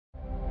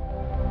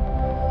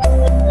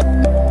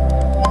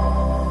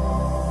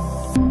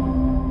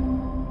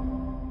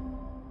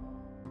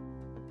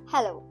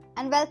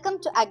welcome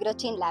to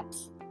Agrowtein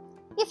Labs.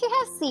 If you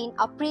have seen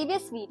our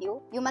previous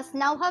video, you must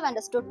now have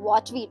understood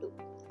what we do.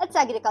 It's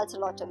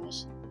agricultural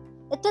automation.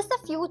 It is the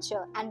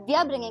future and we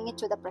are bringing it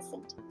to the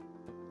present.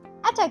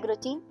 At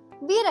Agrowtein,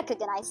 we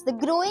recognize the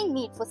growing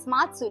need for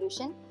smart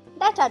solutions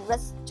that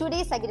address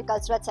today's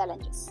agricultural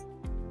challenges.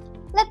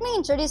 Let me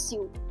introduce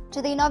you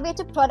to the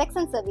innovative products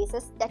and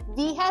services that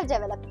we have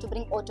developed to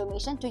bring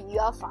automation to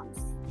your farms.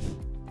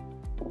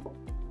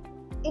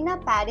 In our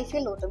paddy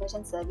field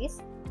automation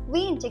service,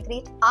 we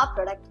integrate our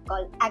product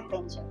called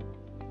Agrowtein.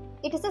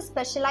 It is a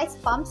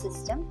specialized pump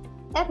system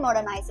that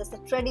modernizes the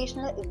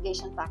traditional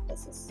irrigation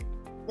practices.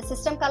 The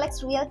system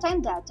collects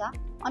real-time data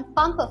on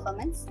pump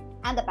performance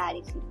and the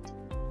paddy field.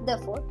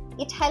 Therefore,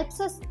 it helps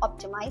us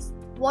optimize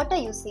water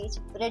usage,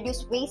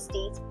 reduce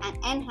wastage, and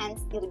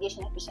enhance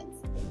irrigation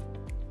efficiency.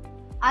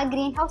 Our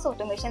greenhouse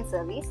automation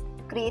service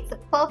creates a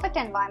perfect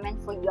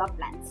environment for your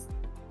plants.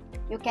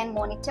 You can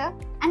monitor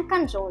and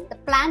control the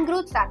plant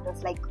growth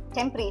factors like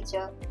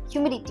temperature,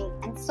 humidity,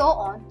 and so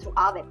on through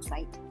our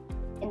website.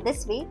 In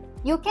this way,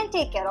 you can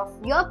take care of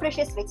your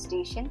precious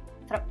vegetation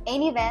from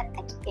anywhere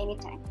at any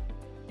time.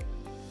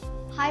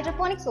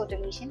 Hydroponics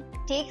automation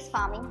takes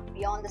farming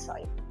beyond the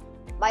soil.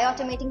 By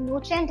automating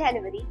nutrient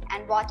delivery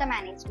and water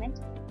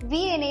management,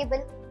 we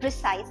enable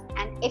precise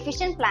and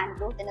efficient plant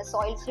growth in a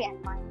soil-free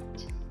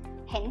environment.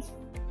 Hence,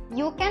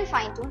 you can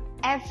fine-tune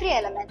every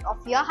element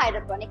of your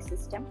hydroponic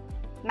system,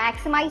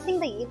 maximizing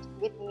the yield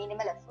with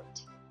minimal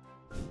effort.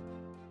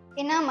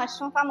 In our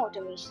mushroom farm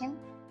automation,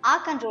 our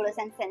controllers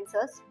and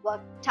sensors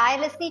work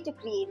tirelessly to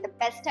create the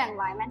best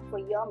environment for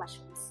your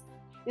mushrooms.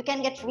 You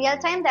can get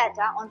real-time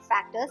data on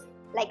factors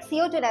like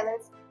CO2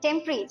 levels,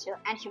 temperature,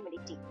 and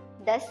humidity.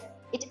 Thus,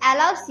 it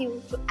allows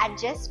you to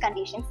adjust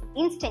conditions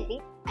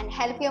instantly and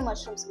help your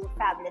mushrooms grow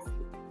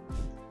fabulously.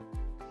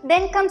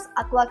 Then comes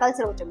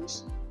aquaculture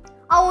automation.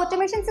 Our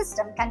automation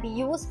system can be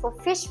used for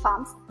fish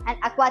farms and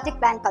aquatic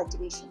plant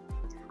cultivation.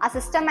 Our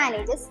system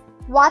manages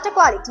water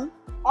quality,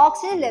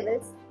 oxygen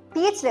levels,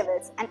 pH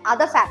levels, and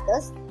other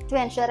factors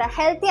to ensure a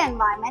healthy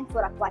environment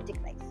for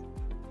aquatic life.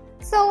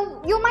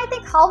 So, you might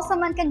think how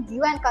someone can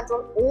view and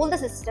control all the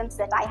systems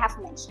that I have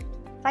mentioned,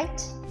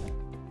 right?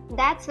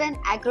 That's when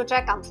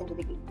Agrowtein comes into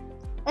the game.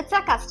 It's a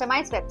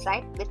customized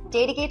website with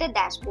dedicated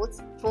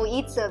dashboards for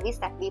each service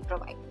that we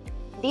provide.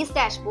 These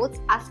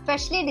dashboards are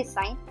specially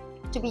designed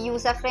to be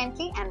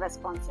user-friendly and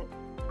responsive.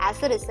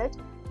 As a result,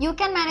 you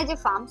can manage your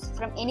farms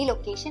from any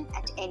location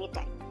at any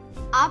time.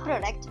 Our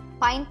product,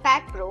 Pine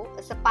Pack Pro,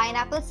 is a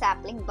pineapple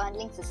sapling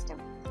bundling system.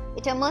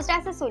 It emerged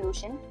as a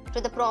solution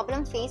to the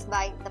problem faced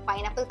by the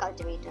pineapple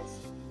cultivators.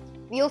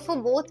 We offer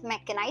both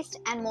mechanized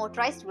and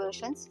motorized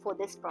versions for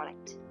this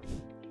product.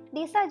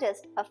 These are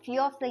just a few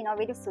of the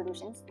innovative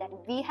solutions that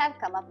we have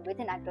come up with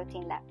in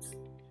Agrowtein Labs.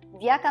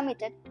 We are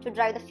committed to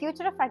drive the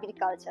future of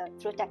agriculture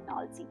through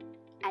technology,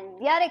 and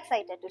we are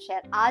excited to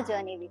share our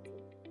journey with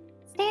you.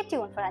 Stay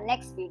tuned for our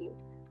next video.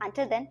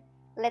 Until then,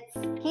 let's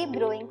keep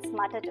growing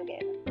smarter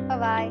together.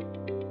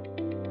 Bye-bye.